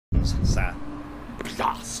Sir.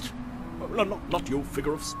 Blast! Not you,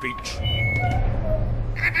 figure of speech.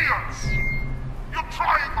 Idiots! You're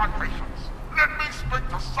trying my patience. Let me speak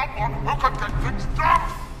to someone who can get things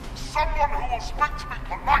done. Someone who will speak to me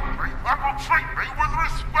politely and will treat me with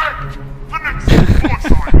respect. The next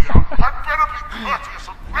voice I hear had better be courteous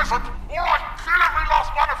and pleasant, or I kill every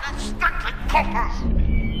last one of you stinking coppers.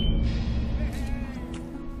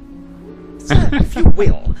 Sir, if you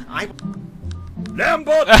will, I...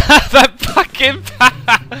 Lambert! That fucking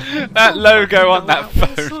that logo on that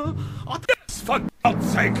phone. For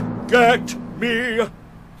God's sake, get me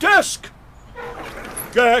desk!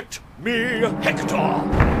 Get me Hector!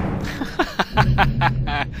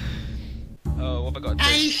 Oh, what have I got to do?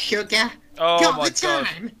 Hey, sugar. Oh Got my the God.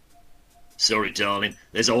 time? Sorry, darling.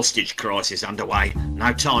 There's a hostage crisis underway.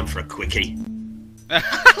 No time for a quickie. A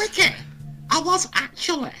quickie? I was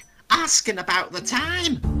actually asking about the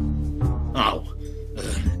time. Oh,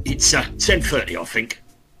 it's 10:30, I think.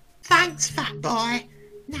 Thanks, fat boy.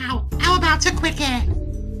 Now, how about a quickie?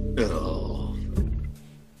 Oh,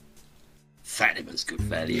 Fatima's good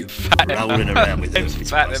value. Fatima. Rolling around with her It's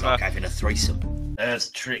is almost Fatima. like having a threesome. There's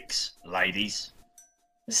tricks, ladies.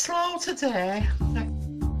 Slow today.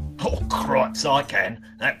 Oh, cripes, I can.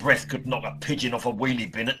 That breath could knock a pigeon off a wheelie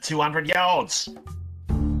bin at 200 yards.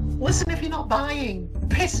 Listen, if you're not buying,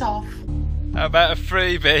 piss off. How about a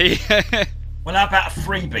freebie? Well, how about a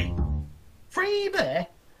freebie? Freebie?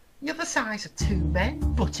 You're the size of 2 men,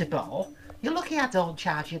 butterball. You're lucky I don't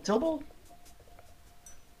charge you double.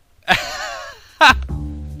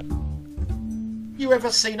 You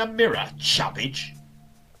ever seen a mirror, chubbage?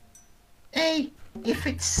 Hey, if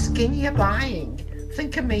it's skin you're buying,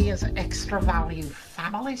 think of me as extra value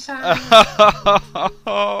family size.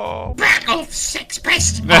 Back off, sex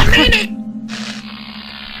pest! I mean it!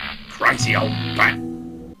 Crazy old bat.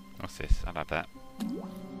 What's this? I'll have that.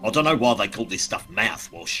 I don't know why they call this stuff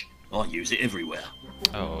mouthwash. I use it everywhere.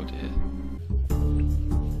 Oh dear.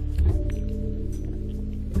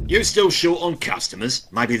 You still short on customers?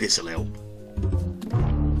 Maybe this'll help.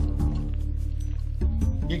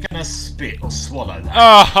 You gonna spit or swallow that?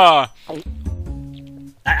 Ah!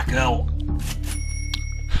 That girl.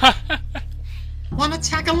 Wanna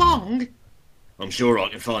tag along? I'm sure I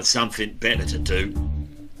can find something better to do.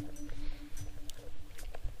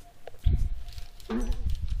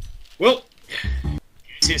 Well,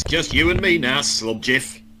 it's just you and me now,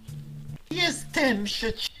 Slobjiff. Jestem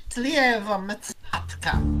szczęśliwa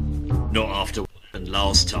matka. Not after what happened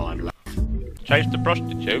last time, love. Chase the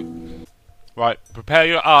prostitute. Right, prepare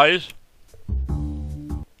your eyes.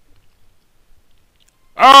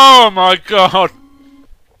 Oh my God!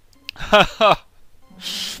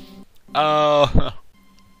 Oh.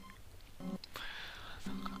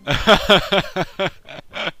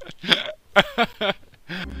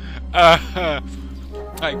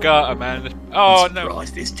 That garter, man. Oh I'm no.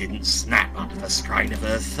 surprised this didn't snap under the strain of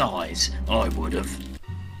her thighs. I would have.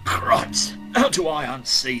 Christ, how do I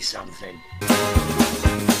unsee something?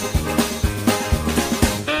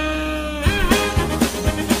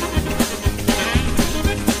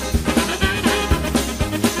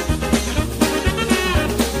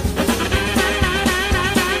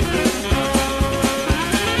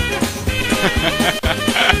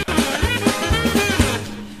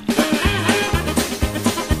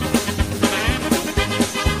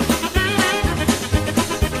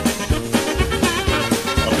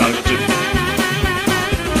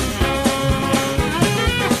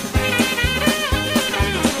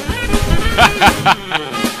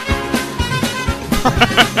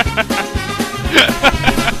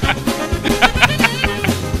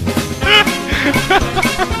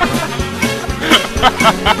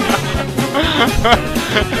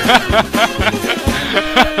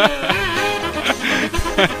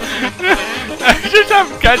 Just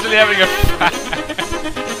I'm casually having a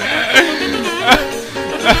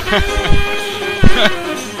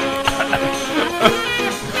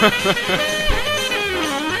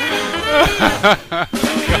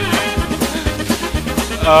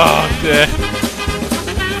Oh dear.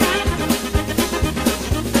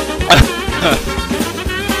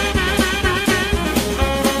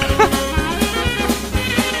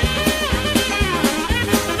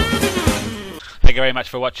 Thank you very much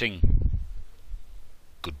for watching.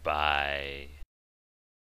 Goodbye.